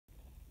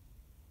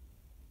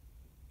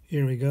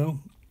Here we go.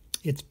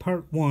 It's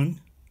part 1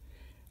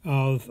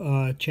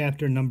 of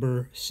chapter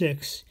number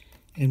 6,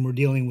 and we're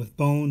dealing with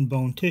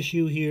bone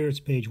tissue here. It's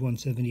page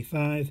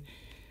 175.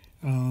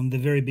 The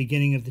very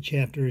beginning of the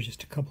chapter is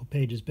just a couple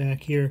pages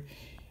back here.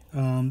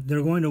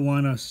 They're going to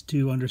want us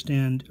to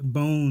understand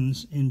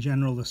bones in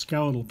general, the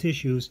skeletal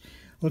tissues.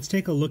 Let's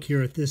take a look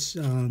here at this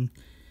sort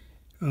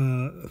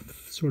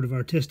of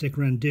artistic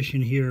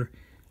rendition here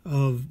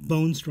of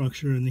bone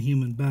structure in the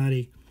human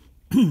body.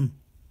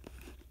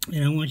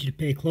 And I want you to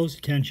pay close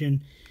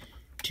attention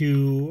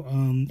to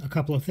a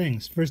couple of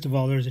things. First of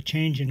all, there's a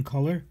change in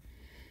color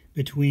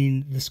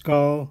between the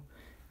skull,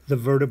 the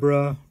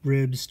vertebra,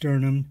 ribs,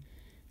 sternum,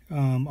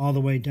 all the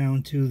way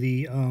down to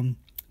the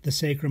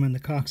sacrum and the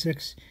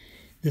coccyx.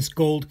 This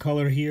gold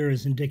color here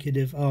is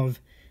indicative of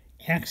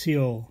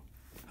axial.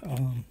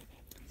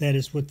 That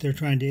is what they're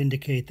trying to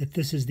indicate, that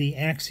this is the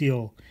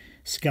axial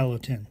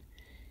skeleton.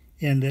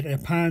 And that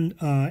upon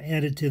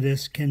added to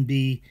this can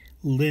be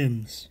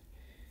limbs.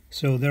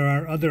 So there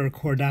are other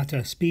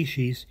chordata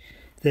species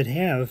that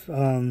have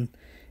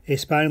a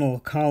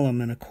spinal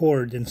column and a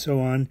cord and so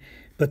on,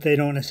 but they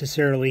don't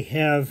necessarily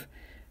have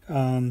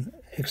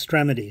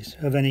extremities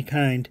of any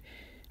kind.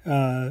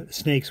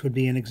 Snakes would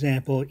be an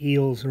example,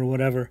 eels or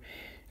whatever.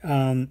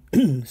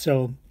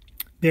 So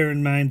bear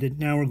in mind that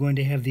now we're going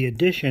to have the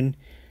addition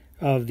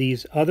of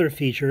these other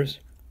features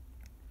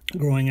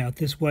growing out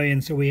this way,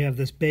 and so we have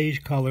this beige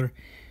color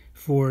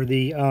for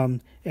the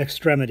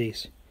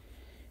extremities.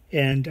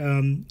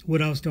 And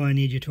what else do I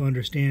need you to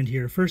understand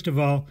here? First of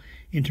all,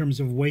 in terms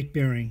of weight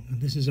bearing,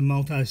 this is a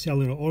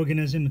multicellular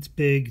organism. It's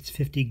big. It's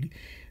 50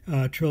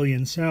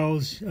 trillion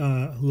cells,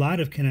 a lot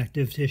of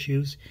connective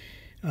tissues,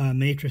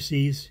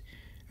 matrices,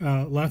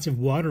 lots of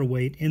water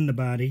weight in the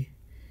body.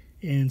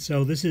 And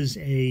so this is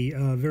a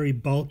very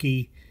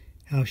bulky,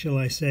 how shall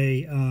I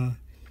say,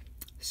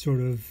 sort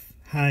of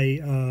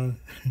high,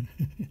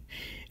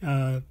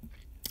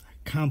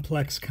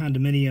 complex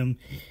condominium,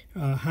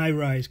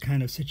 high-rise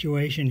kind of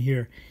situation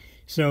here.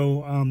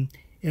 So,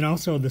 and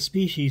also the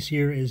species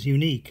here is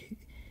unique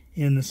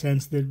in the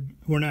sense that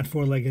we're not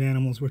four-legged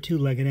animals, we're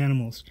two-legged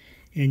animals.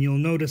 And you'll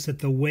notice that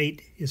the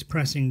weight is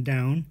pressing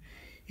down.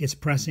 It's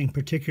pressing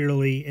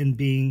particularly in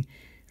being,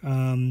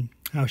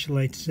 how shall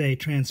I say,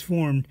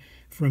 transformed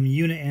from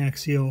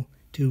uniaxial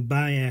to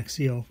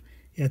biaxial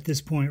at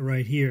this point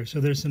right here. So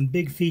there's some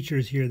big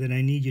features here that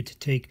I need you to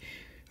take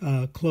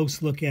a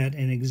close look at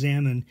and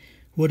examine.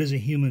 What is a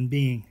human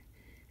being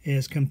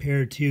as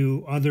compared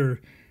to other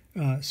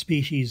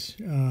species,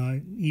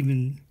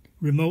 even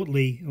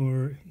remotely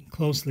or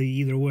closely,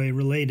 either way,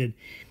 related.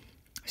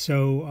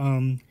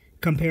 So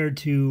compared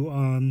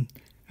to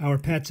our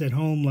pets at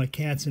home like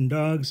cats and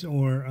dogs,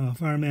 or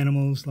farm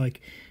animals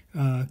like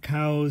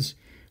cows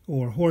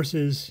or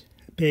horses,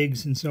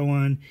 pigs, and so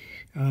on,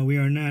 we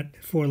are not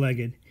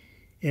four-legged.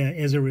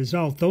 As a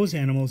result, those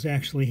animals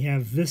actually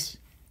have this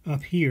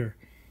up here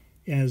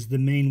as the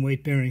main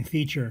weight-bearing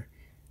feature.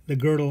 The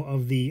girdle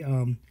of the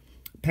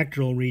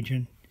pectoral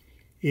region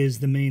is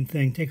the main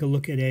thing. Take a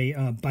look at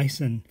a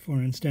bison,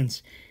 for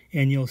instance,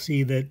 and you'll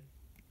see that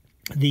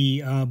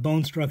the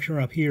bone structure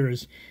up here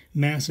is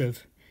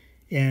massive.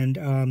 And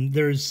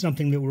there's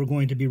something that we're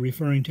going to be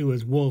referring to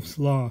as Wolff's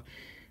Law.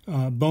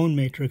 Bone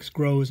matrix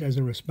grows as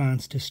a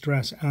response to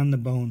stress on the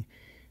bone,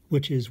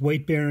 which is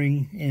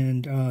weight-bearing,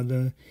 and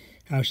the,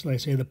 how shall I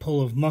say, the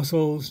pull of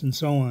muscles and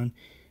so on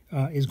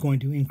is going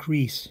to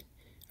increase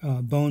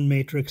bone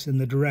matrix in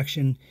the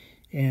direction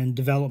and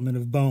development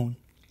of bone.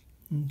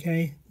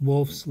 Okay,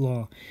 Wolff's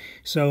Law.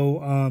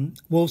 So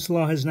Wolff's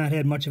Law has not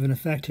had much of an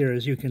effect here,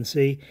 as you can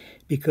see,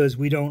 because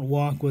we don't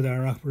walk with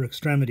our upper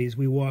extremities.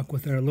 We walk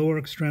with our lower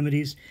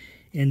extremities,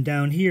 and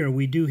down here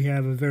we do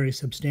have a very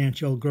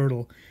substantial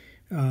girdle,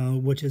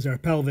 which is our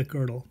pelvic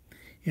girdle.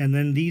 And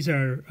then these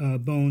are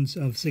bones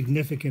of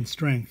significant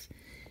strength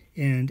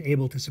and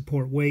able to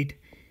support weight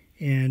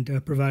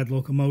and provide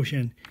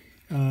locomotion.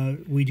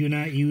 We do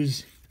not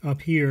use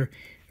up here,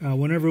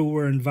 whenever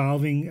we're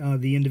involving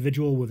the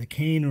individual with a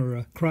cane or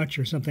a crutch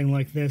or something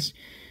like this,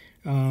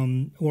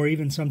 or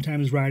even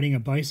sometimes riding a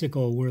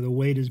bicycle where the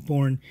weight is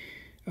borne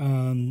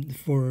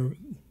for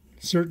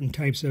certain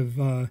types of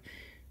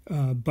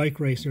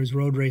bike racers,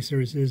 road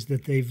racers, is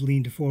that they've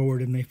leaned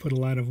forward and they've put a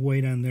lot of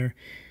weight on their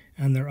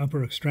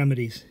upper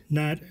extremities.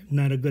 Not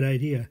a good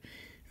idea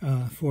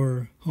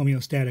for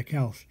homeostatic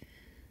health.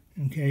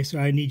 Okay, so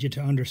I need you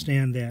to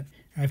understand that.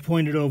 I've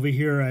pointed over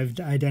here, I've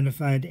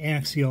identified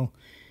appendicular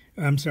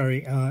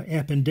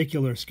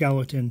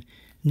skeleton.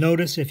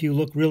 Notice, if you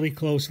look really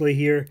closely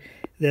here,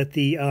 that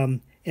the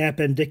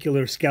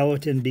appendicular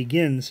skeleton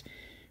begins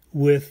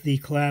with the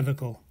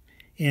clavicle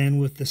and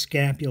with the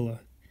scapula.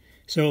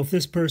 So if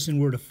this person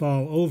were to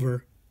fall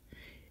over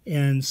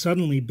and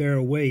suddenly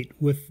bear weight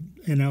with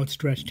an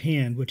outstretched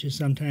hand, which is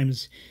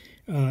sometimes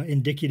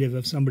indicative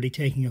of somebody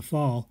taking a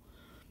fall,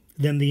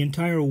 then the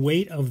entire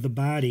weight of the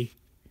body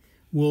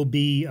will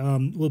be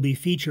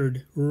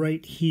featured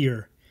right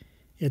here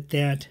at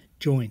that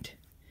joint.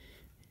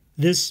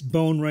 This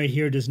bone right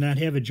here does not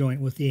have a joint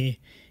with the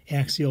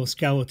axial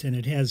skeleton.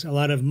 It has a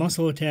lot of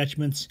muscle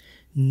attachments,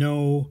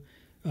 no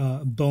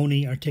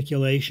bony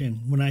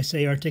articulation. When I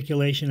say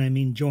articulation, I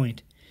mean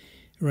joint,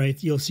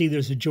 right? You'll see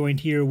there's a joint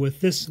here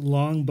with this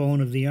long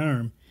bone of the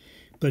arm,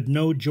 but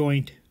no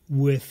joint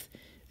with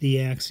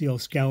the axial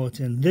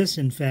skeleton. This,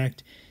 in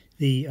fact,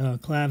 the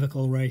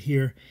clavicle right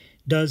here,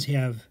 does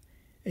have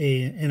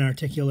an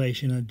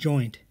articulation, a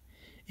joint.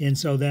 And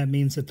so that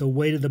means that the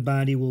weight of the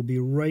body will be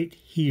right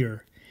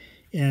here.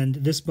 And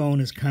this bone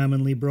is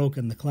commonly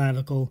broken. The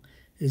clavicle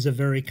is a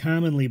very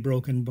commonly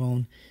broken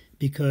bone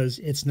because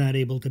it's not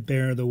able to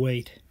bear the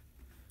weight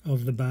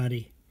of the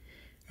body.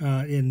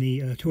 In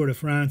the Tour de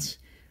France,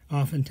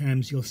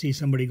 oftentimes you'll see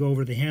somebody go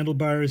over the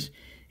handlebars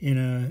in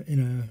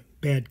a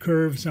bad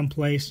curve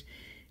someplace,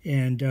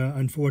 and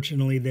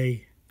unfortunately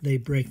they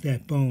break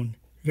that bone.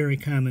 Very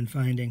common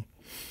finding.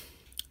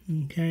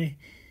 Okay,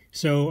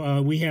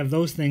 so we have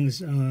those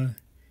things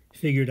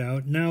figured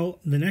out. Now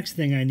the next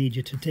thing I need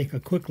you to take a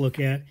quick look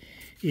at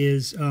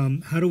is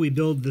how do we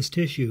build this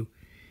tissue?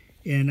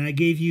 And I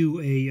gave you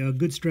a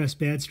good stress,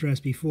 bad stress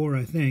before,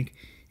 I think.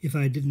 If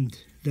I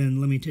didn't, then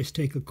let me just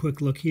take a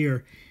quick look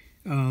here.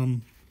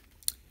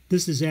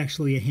 This is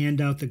actually a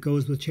handout that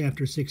goes with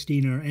Chapter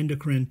 16, our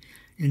endocrine,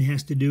 and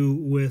has to do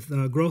with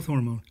growth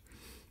hormone.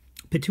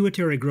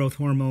 Pituitary growth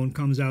hormone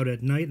comes out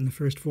at night in the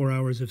first 4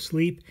 hours of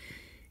sleep.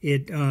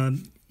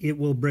 It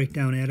will break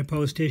down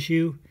adipose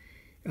tissue.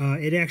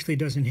 It actually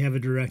doesn't have a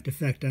direct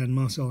effect on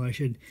muscle. I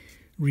should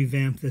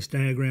revamp this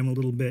diagram a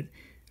little bit.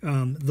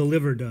 The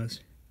liver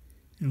does.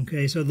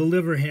 Okay, so the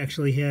liver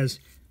actually has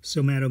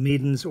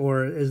somatomedins,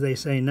 or as they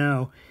say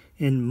now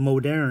in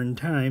modern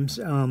times,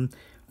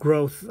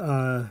 growth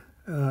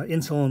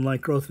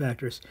insulin-like growth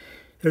factors.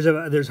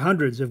 There's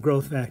hundreds of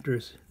growth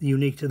factors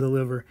unique to the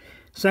liver.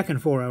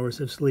 Second 4 hours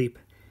of sleep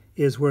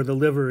is where the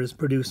liver is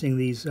producing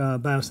these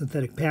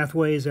biosynthetic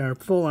pathways are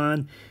full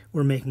on.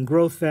 We're making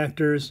growth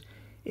factors,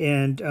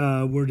 and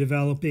we're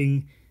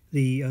developing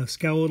the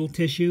skeletal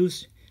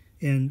tissues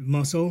and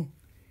muscle,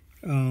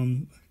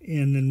 and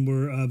then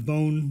we're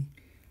bone,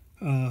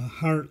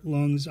 heart,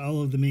 lungs,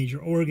 all of the major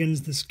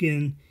organs, the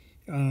skin,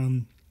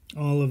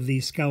 all of the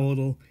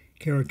skeletal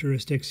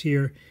characteristics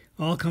here,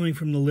 all coming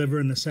from the liver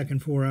in the second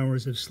 4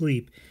 hours of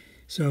sleep.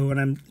 So what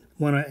I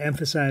want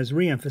to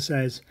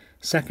re-emphasize,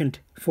 second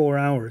 4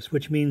 hours,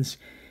 which means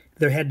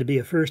there had to be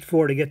a first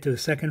 4 to get to a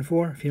second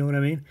 4, if you know what I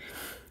mean,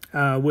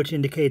 which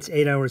indicates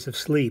 8 hours of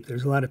sleep.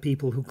 There's a lot of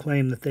people who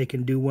claim that they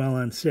can do well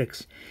on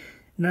 6.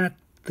 Not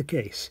the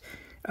case.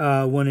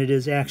 When it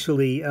is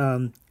actually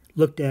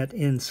looked at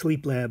in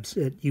sleep labs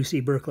at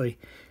UC Berkeley,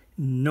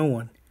 no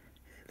one,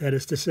 that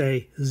is to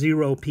say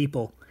 0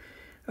 people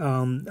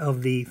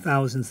of the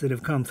thousands that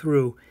have come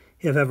through,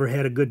 have ever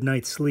had a good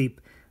night's sleep,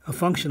 a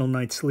functional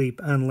night's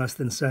sleep on less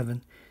than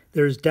 7.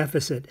 There's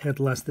deficit at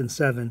less than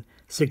 7,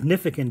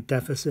 significant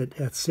deficit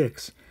at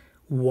 6,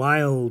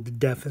 wild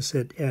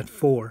deficit at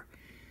 4.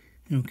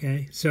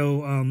 Okay,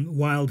 so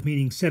wild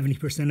meaning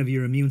 70% of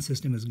your immune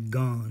system is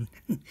gone.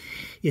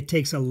 It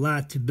takes a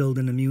lot to build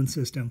an immune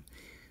system.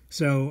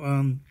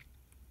 So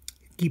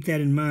keep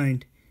that in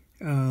mind.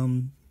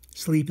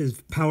 Sleep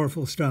is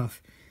powerful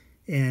stuff.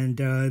 And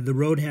the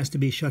road has to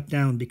be shut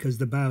down because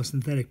the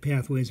biosynthetic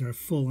pathways are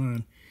full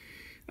on.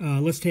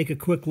 Let's take a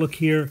quick look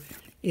here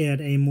at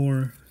a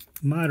more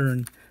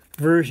modern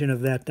version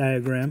of that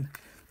diagram.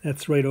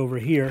 That's right over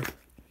here.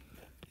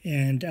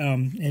 And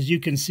as you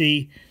can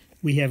see,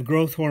 we have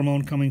growth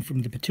hormone coming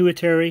from the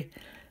pituitary,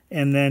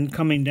 and then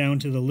coming down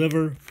to the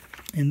liver,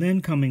 and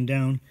then coming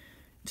down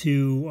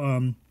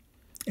to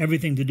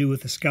everything to do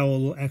with the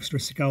skeletal,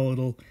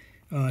 extraskeletal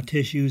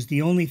tissues.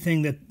 The only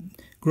thing that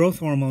growth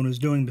hormone is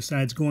doing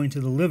besides going to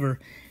the liver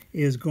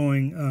is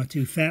going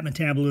to fat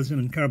metabolism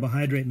and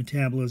carbohydrate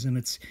metabolism.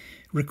 It's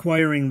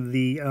requiring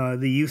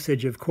the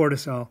usage of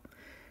cortisol.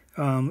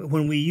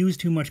 When we use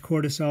too much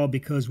cortisol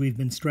because we've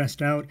been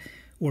stressed out,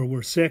 or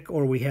we're sick,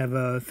 or we have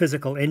a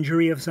physical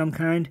injury of some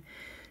kind,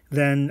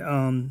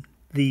 then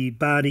the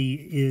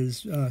body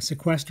is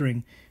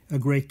sequestering a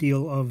great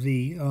deal of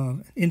the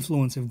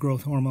influence of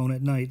growth hormone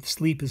at night.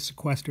 Sleep is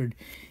sequestered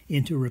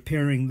into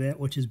repairing that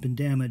which has been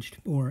damaged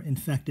or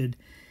infected,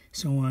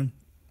 so on.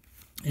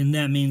 And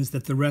that means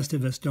that the rest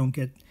of us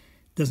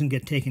doesn't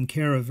get taken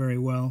care of very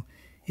well.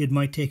 It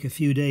might take a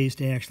few days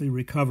to actually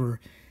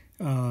recover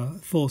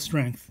full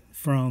strength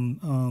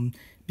from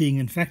being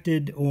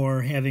infected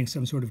or having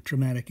some sort of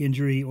traumatic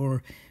injury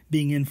or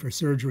being in for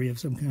surgery of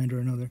some kind or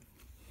another.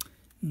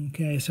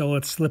 Okay, so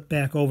let's slip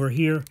back over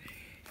here,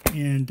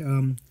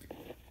 and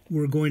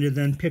we're going to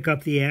then pick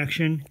up the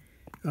action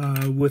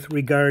with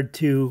regard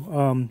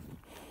to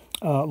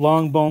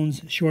long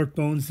bones, short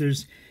bones.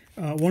 There's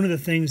one of the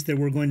things that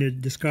we're going to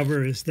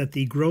discover is that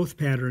the growth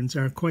patterns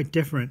are quite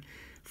different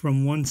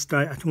from one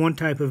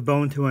type of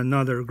bone to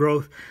another.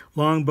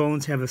 Long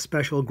bones have a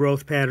special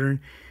growth pattern,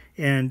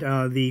 and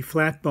the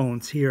flat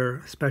bones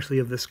here, especially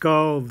of the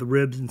skull, of the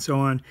ribs, and so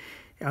on,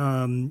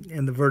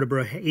 and the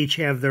vertebra, each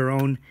have their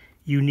own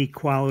unique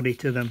quality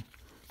to them.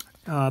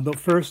 But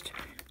first,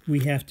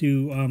 we have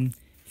to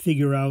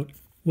figure out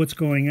what's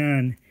going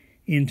on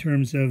in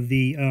terms of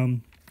the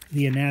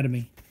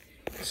anatomy.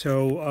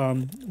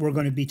 So we're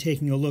going to be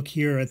taking a look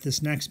here at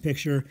this next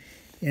picture,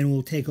 and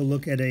we'll take a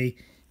look at the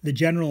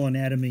general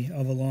anatomy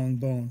of a long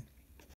bone.